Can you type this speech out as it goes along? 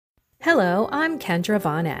Hello, I'm Kendra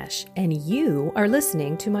Von Esch, and you are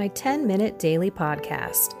listening to my 10-minute daily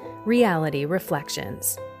podcast, Reality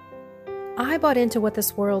Reflections. I bought into what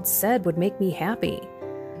this world said would make me happy.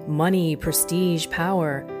 Money, prestige,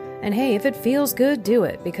 power. And hey, if it feels good, do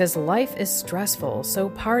it, because life is stressful, so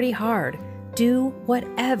party hard. Do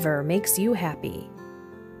whatever makes you happy.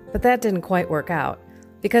 But that didn't quite work out,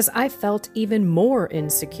 because I felt even more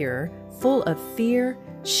insecure, full of fear,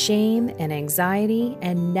 shame, and anxiety,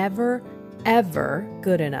 and never, ever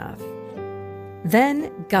good enough.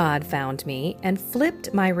 Then God found me and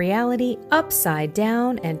flipped my reality upside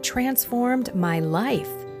down and transformed my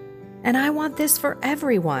life. And I want this for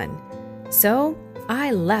everyone. So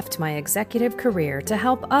I left my executive career to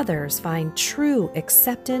help others find true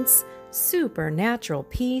acceptance, supernatural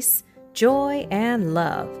peace, joy, and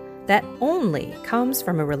love that only comes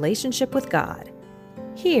from a relationship with God.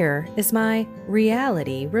 Here is my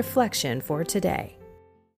reality reflection for today.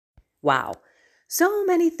 Wow, so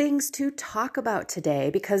many things to talk about today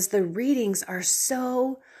because the readings are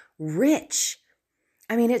so rich.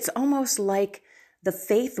 I mean, it's almost like the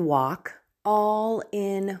faith walk all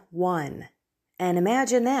in one. And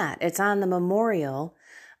imagine that. It's on the memorial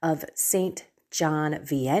of Saint John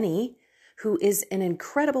Vianney, who is an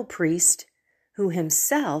incredible priest who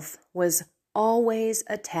himself was always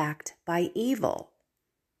attacked by evil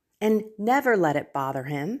and never let it bother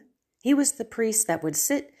him. He was the priest that would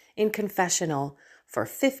sit in confessional for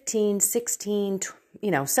 15, 16,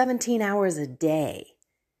 17 hours a day.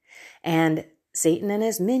 And Satan and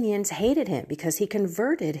his minions hated him because he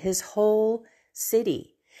converted his whole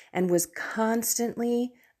city and was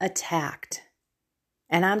constantly attacked.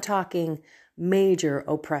 And I'm talking major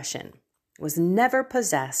oppression. Was never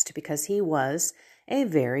possessed because he was a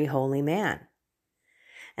very holy man.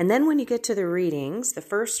 And then when you get to the readings, the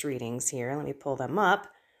first readings here, let me pull them up.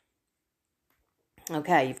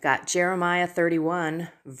 Okay, you've got Jeremiah 31,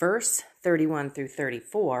 verse 31 through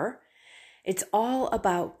 34. It's all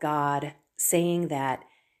about God saying that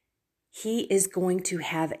he is going to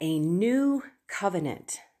have a new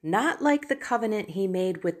covenant, not like the covenant he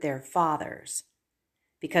made with their fathers,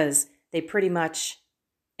 because they pretty much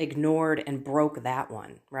ignored and broke that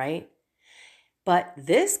one, right? But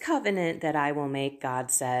this covenant that I will make, God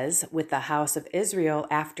says, with the house of Israel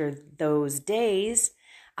after those days,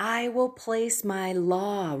 I will place my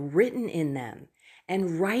law written in them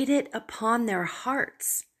and write it upon their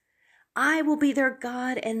hearts. I will be their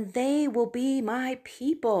God and they will be my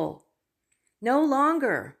people. No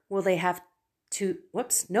longer will they have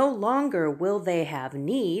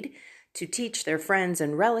need to teach their friends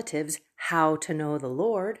and relatives how to know the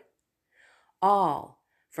Lord. All,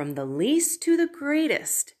 from the least to the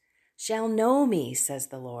greatest, shall know me, says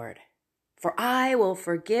the Lord. For I will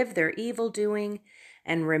forgive their evil doing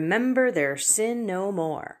and remember their sin no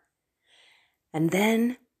more. And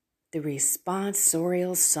then the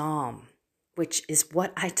responsorial psalm, which is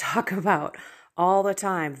what I talk about all the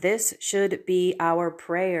time. This should be our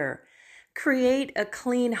prayer. Create a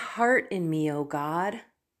clean heart in me, O God.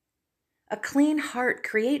 A clean heart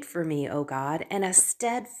create for me, O God, and a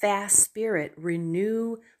steadfast spirit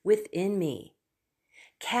renew within me.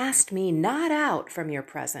 Cast me not out from your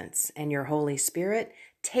presence, and your Holy Spirit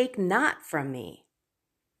take not from me.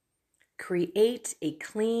 Create a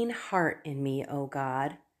clean heart in me, O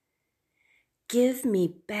God. Give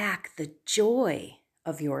me back the joy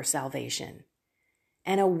of your salvation,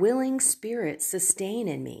 and a willing spirit sustain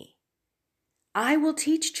in me. I will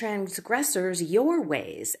teach transgressors your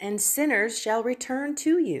ways, and sinners shall return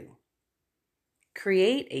to you.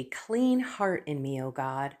 Create a clean heart in me, O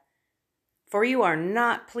God, for you are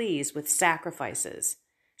not pleased with sacrifices.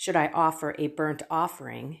 Should I offer a burnt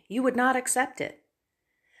offering, you would not accept it.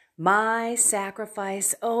 My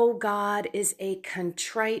sacrifice, O God, is a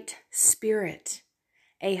contrite spirit.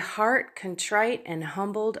 A heart contrite and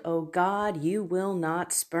humbled, O God, you will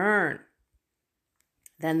not spurn.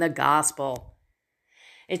 Then the gospel.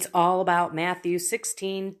 It's all about Matthew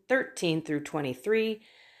 16, 13 through 23.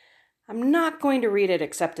 I'm not going to read it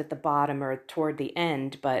except at the bottom or toward the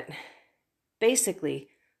end, but basically,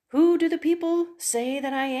 who do the people say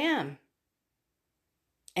that I am?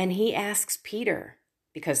 And he asks Peter,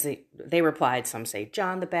 because they replied, some say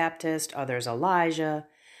John the Baptist, others Elijah,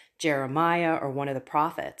 Jeremiah, or one of the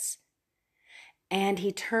prophets. And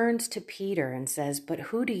he turns to Peter and says, but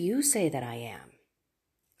who do you say that I am?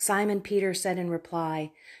 Simon Peter said in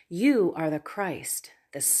reply, you are the Christ,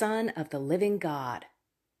 the Son of the living God.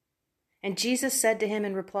 And Jesus said to him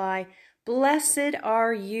in reply, blessed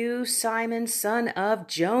are you, Simon, son of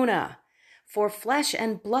Jonah, for flesh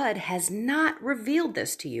and blood has not revealed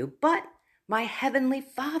this to you, but my heavenly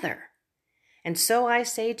Father. And so I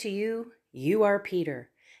say to you, you are Peter,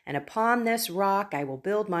 and upon this rock I will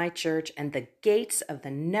build my church, and the gates of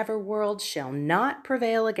the netherworld shall not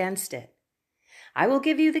prevail against it. I will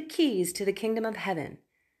give you the keys to the kingdom of heaven.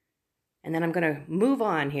 And then I'm going to move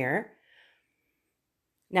on here.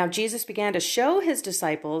 Now Jesus began to show his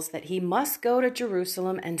disciples that he must go to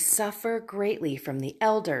Jerusalem and suffer greatly from the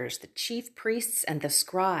elders, the chief priests, and the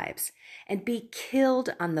scribes, and be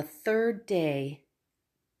killed on the third day,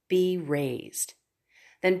 be raised.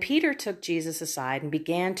 Then Peter took Jesus aside and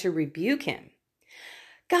began to rebuke him.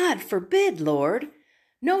 God forbid, Lord,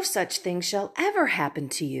 no such thing shall ever happen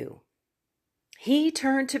to you. He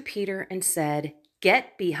turned to Peter and said,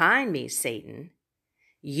 Get behind me, Satan.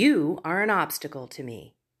 You are an obstacle to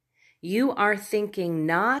me. You are thinking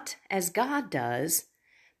not as God does,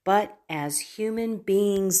 but as human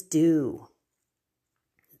beings do.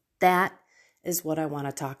 That is what I want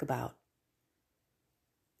to talk about.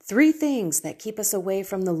 3 things that keep us away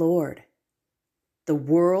from the Lord: the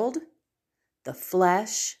world, the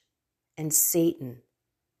flesh, and Satan.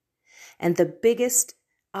 And the biggest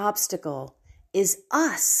obstacle is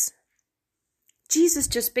us. Jesus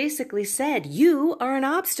just basically said, you are an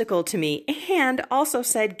obstacle to me, and also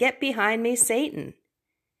said, get behind me, Satan.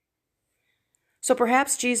 So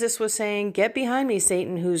perhaps Jesus was saying, get behind me,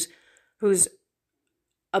 Satan, who's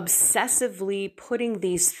obsessively putting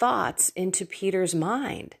these thoughts into Peter's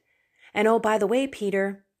mind. And oh, by the way,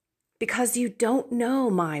 Peter, because you don't know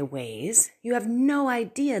my ways, you have no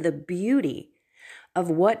idea the beauty of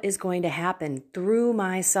what is going to happen through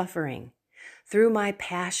my suffering, through my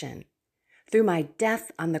passion, through my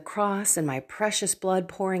death on the cross and my precious blood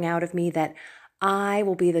pouring out of me, that I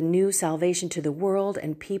will be the new salvation to the world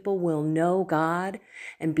and people will know God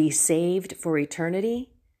and be saved for eternity.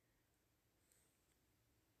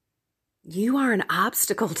 You are an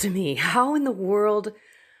obstacle to me. How in the world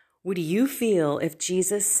would you feel if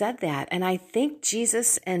Jesus said that? And I think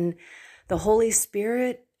Jesus and the Holy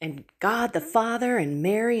Spirit and God the Father and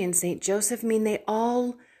Mary and St. Joseph, they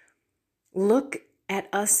all look at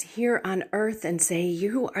us here on earth and say,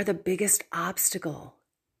 you are the biggest obstacle.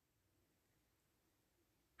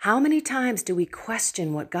 How many times do we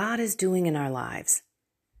question what God is doing in our lives?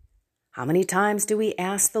 How many times do we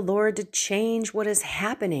ask the Lord to change what is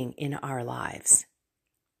happening in our lives?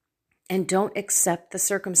 And don't accept the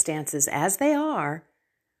circumstances as they are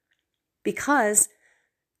because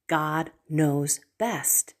God knows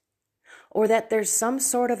best. Or that there's some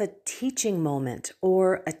sort of a teaching moment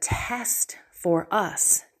or a test for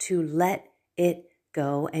us to let it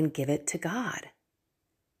go and give it to God.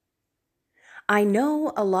 I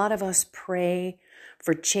know a lot of us pray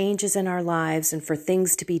for changes in our lives and for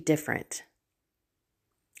things to be different.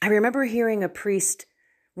 I remember hearing a priest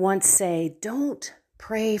once say, don't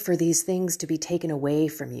pray for these things to be taken away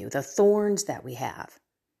from you, the thorns that we have.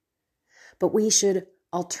 But we should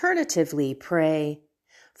alternatively pray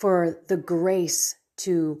for the grace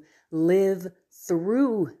to live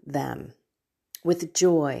through them with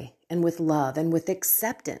joy and with love and with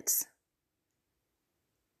acceptance.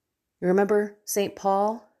 You remember St.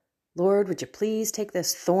 Paul? Lord, would you please take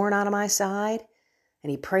this thorn out of my side? And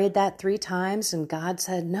he prayed that 3 times and God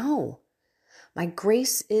said, no, my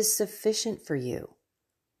grace is sufficient for you.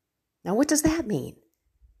 Now, what does that mean?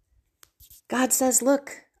 God says,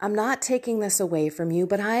 look, I'm not taking this away from you,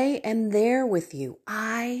 but I am there with you.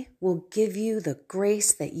 I will give you the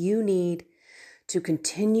grace that you need to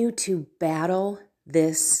continue to battle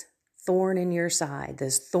this thorn in your side,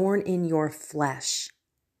 this thorn in your flesh.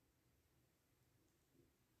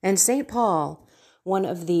 And St. Paul, one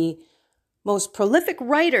of the most prolific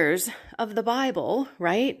writers of the Bible,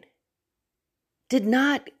 right, did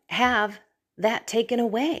not have that taken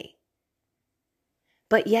away.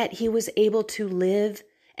 But yet he was able to live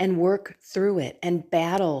and work through it and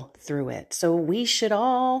battle through it. So we should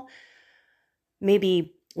all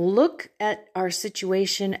maybe look at our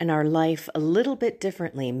situation and our life a little bit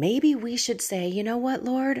differently. Maybe we should say, you know what,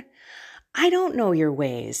 Lord, I don't know your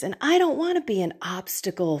ways and I don't want to be an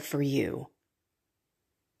obstacle for you.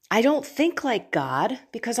 I don't think like God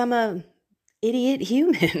because I'm a idiot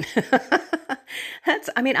human.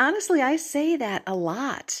 Honestly, I say that a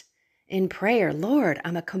lot in prayer. Lord,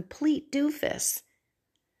 I'm a complete doofus.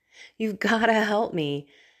 You've got to help me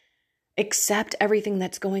accept everything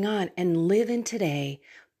that's going on and live in today.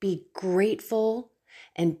 Be grateful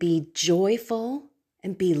and be joyful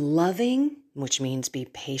and be loving, which means be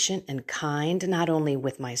patient and kind, not only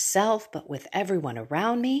with myself, but with everyone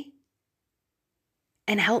around me.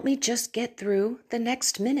 And help me just get through the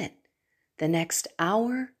next minute, the next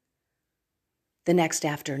hour, the next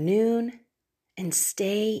afternoon, and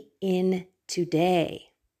stay in today.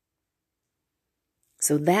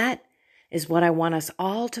 So that is what I want us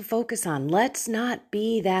all to focus on. Let's not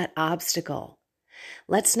be that obstacle.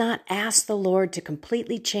 Let's not ask the Lord to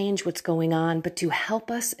completely change what's going on, but to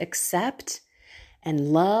help us accept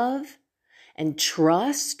and love and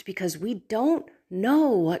trust, because we don't know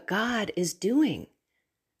what God is doing.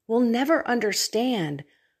 We'll never understand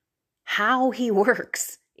how He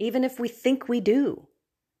works, even if we think we do.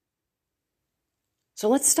 So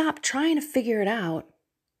let's stop trying to figure it out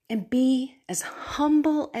and be as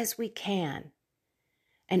humble as we can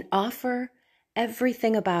and offer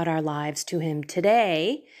everything about our lives to Him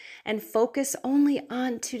today and focus only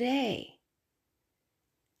on today.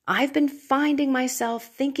 I've been finding myself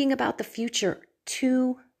thinking about the future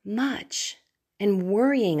too much and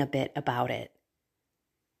worrying a bit about it.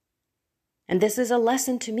 And this is a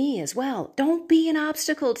lesson to me as well. Don't be an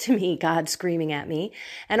obstacle to me, God screaming at me.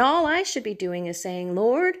 And all I should be doing is saying,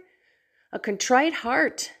 Lord, a contrite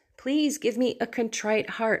heart. Please give me a contrite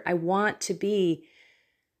heart. I want to be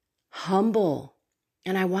humble.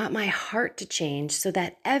 And I want my heart to change so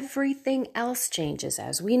that everything else changes.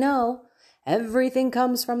 As we know, everything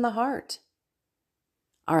comes from the heart.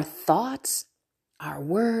 Our thoughts, our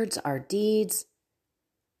words, our deeds.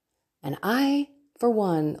 And I, for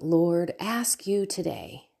one, Lord, ask you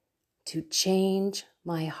today to change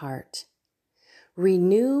my heart.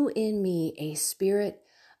 Renew in me a spirit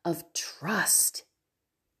of trust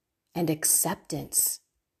and acceptance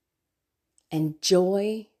and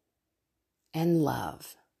joy and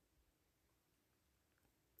love.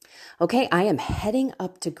 Okay, I am heading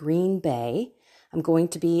up to Green Bay. I'm going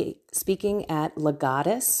to be speaking at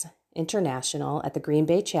Legatus International at the Green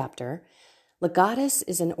Bay chapter. Legatus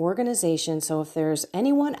is an organization, so if there's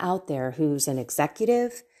anyone out there who's an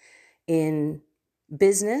executive in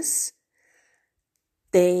business,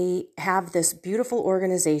 they have this beautiful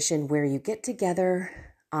organization where you get together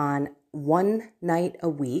on one night a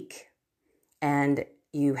week and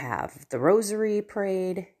you have the rosary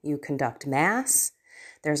prayed, you conduct mass,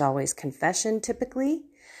 there's always confession typically,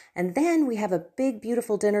 and then we have a big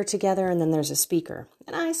beautiful dinner together and then there's a speaker.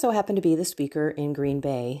 And I so happen to be the speaker in Green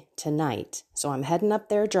Bay tonight. So I'm heading up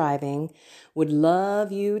there driving, would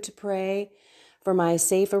love you to pray for my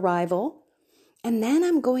safe arrival. And then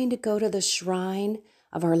I'm going to go to the shrine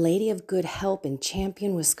of Our Lady of Good Help in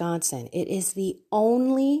Champion, Wisconsin. It is the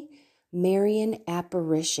only Marian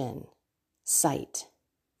apparition site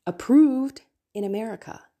approved in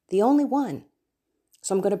America, the only one.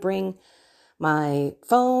 So I'm going to bring my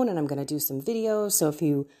phone and I'm going to do some videos. So if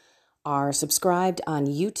you are subscribed on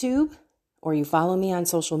YouTube or you follow me on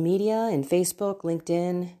social media in Facebook,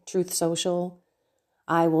 LinkedIn, Truth Social,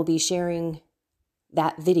 I will be sharing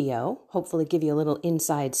that video, hopefully give you a little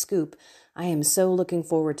inside scoop. I am so looking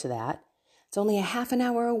forward to that. It's only a half an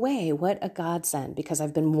hour away. What a godsend, because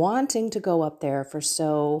I've been wanting to go up there for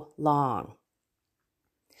so long.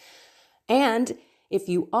 And if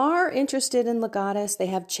you are interested in Legatus, they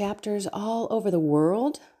have chapters all over the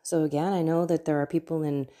world. So again, I know that there are people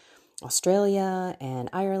in Australia and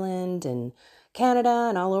Ireland and Canada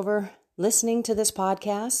and all over listening to this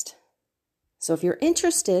podcast. So if you're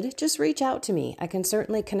interested, just reach out to me. I can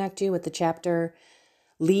certainly connect you with the chapter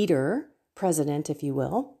leader, president, if you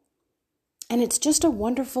will. And it's just a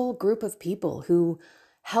wonderful group of people who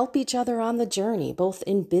help each other on the journey, both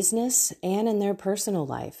in business and in their personal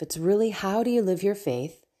life. It's really, how do you live your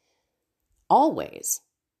faith? Always.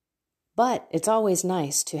 But it's always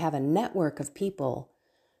nice to have a network of people,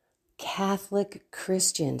 Catholic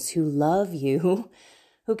Christians who love you,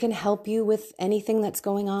 who can help you with anything that's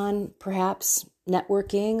going on, perhaps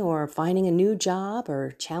networking or finding a new job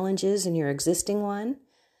or challenges in your existing one.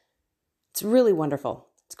 It's really wonderful.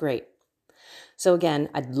 It's great. So again,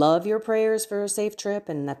 I'd love your prayers for a safe trip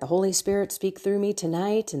and that the Holy Spirit speak through me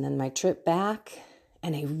tonight and then my trip back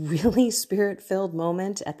and a really spirit-filled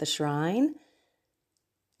moment at the shrine.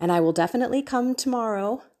 And I will definitely come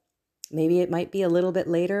tomorrow. Maybe it might be a little bit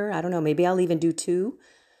later. I don't know. Maybe I'll even do 2.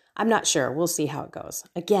 I'm not sure. We'll see how it goes.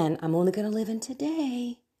 Again, I'm only going to live in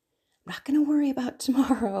today. I'm not going to worry about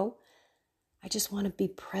tomorrow. I just want to be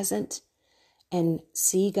present and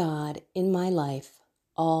see God in my life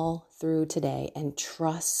all through today and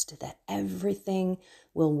trust that everything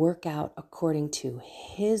will work out according to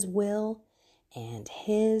His will and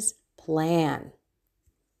His plan.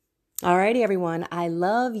 Alrighty, everyone. I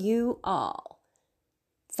love you all.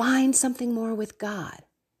 Find something more with God.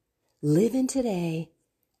 Live in today.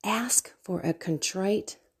 Ask for a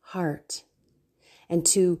contrite heart and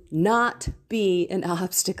to not be an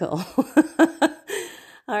obstacle.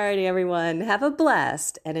 Alrighty, everyone. Have a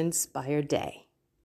blessed and inspired day.